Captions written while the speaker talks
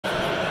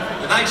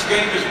Tonight's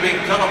game is being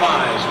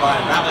televised by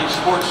Valley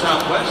Sports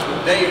Southwest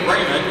with Dave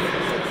Raymond,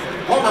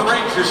 former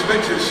Rangers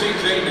pitchers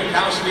C.J.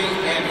 Nikowski,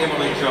 and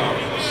Emily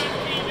Jones.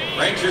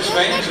 Rangers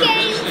fans are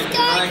visiting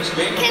tonight's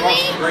game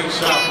across the great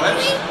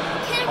Southwest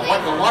on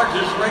one of the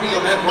largest radio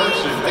networks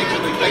in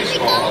Major League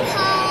Baseball,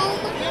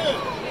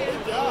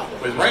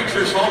 with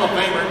Rangers Hall of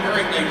Famer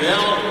Eric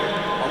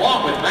Nadell,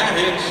 along with Matt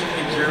Hicks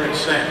and Jared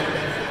Sanders.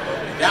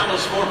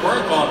 Dallas Fort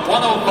Worth on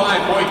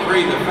 105.3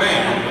 The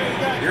Fan.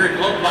 Here at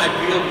Globe Life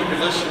Field, you can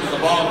listen to the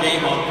ball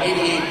game on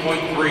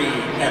 88.3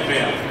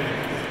 FM.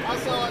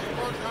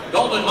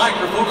 Golden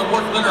Microphone of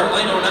Work Leonard,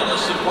 Leno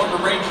Nellis, and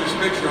former Rangers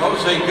pitcher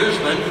Jose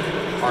Guzman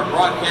are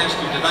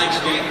broadcasting tonight's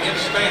game in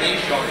Spanish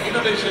on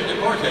Univision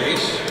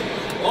Deportes,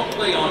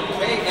 locally on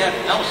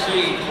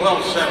KFLC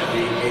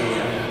 1270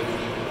 AM.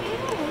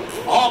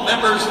 All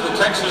members of the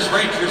Texas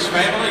Rangers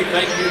family,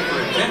 thank you for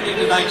attending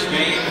tonight's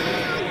game.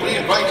 We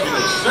invite you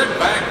to sit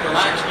back,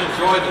 relax, and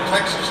enjoy the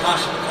Texas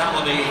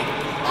hospitality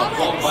of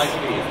Globe Life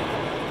Field.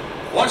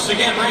 Once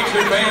again,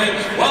 Ranger fans,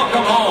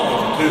 welcome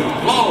home to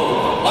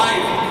Globe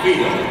Life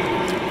Field.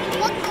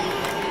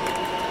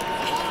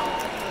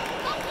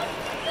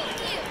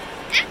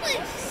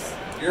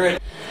 You're in.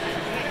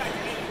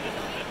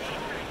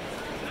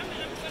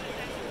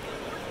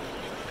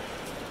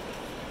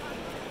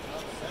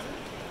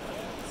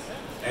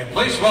 And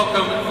please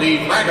welcome the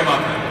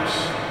Ragamuffins.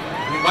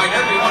 We invite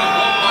everyone at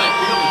Globe Life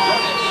Field to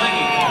join in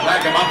singing the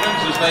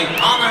Ragamuffins as they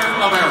honor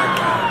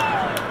America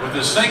with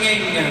the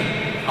singing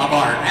of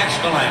our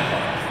national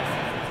anthem.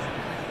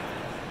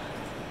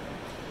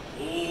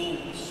 Oh,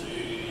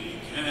 say,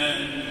 can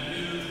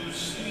you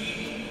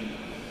see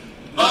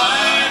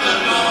by the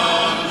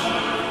dawn's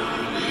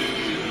early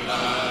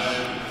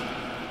light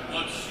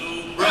what so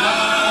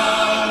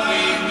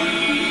proudly we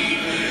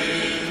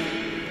hailed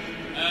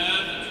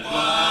at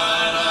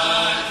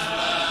twilight's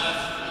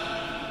last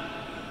light,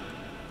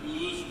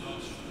 whose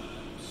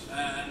nostrils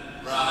and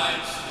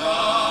bright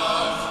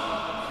stars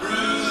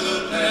through the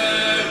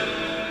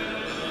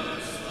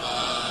perilous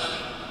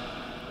fight,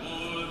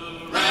 o'er the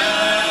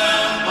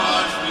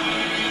ramparts we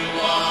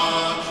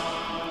watched,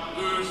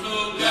 were so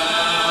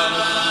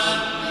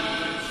gallantly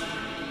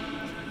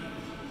streamed,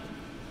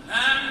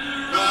 and the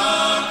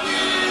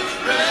rocket's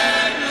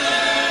red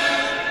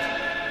glare,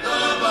 the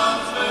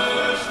bombs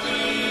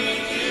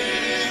bursting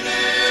in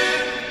air,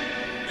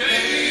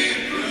 gave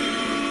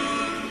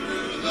proof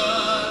through the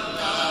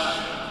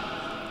night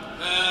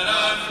that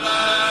our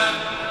flag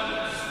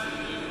was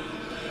still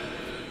there.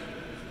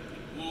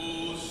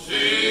 Oh,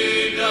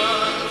 say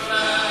does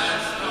that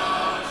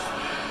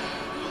star-spangled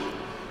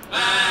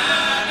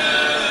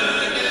banner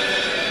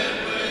yet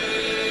wave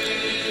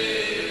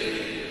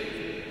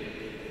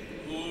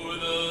o'er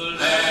the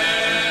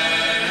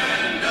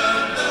land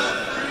of the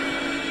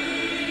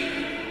free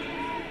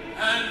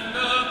and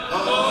the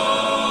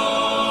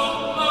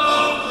home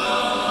of the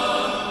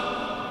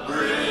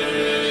brave?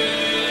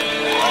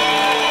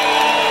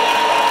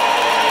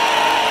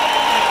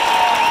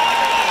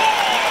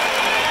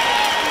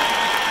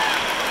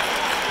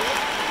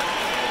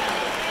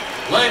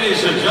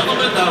 Ladies and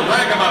gentlemen, the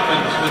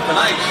Ragamuffins with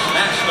tonight's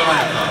national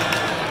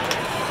anthem.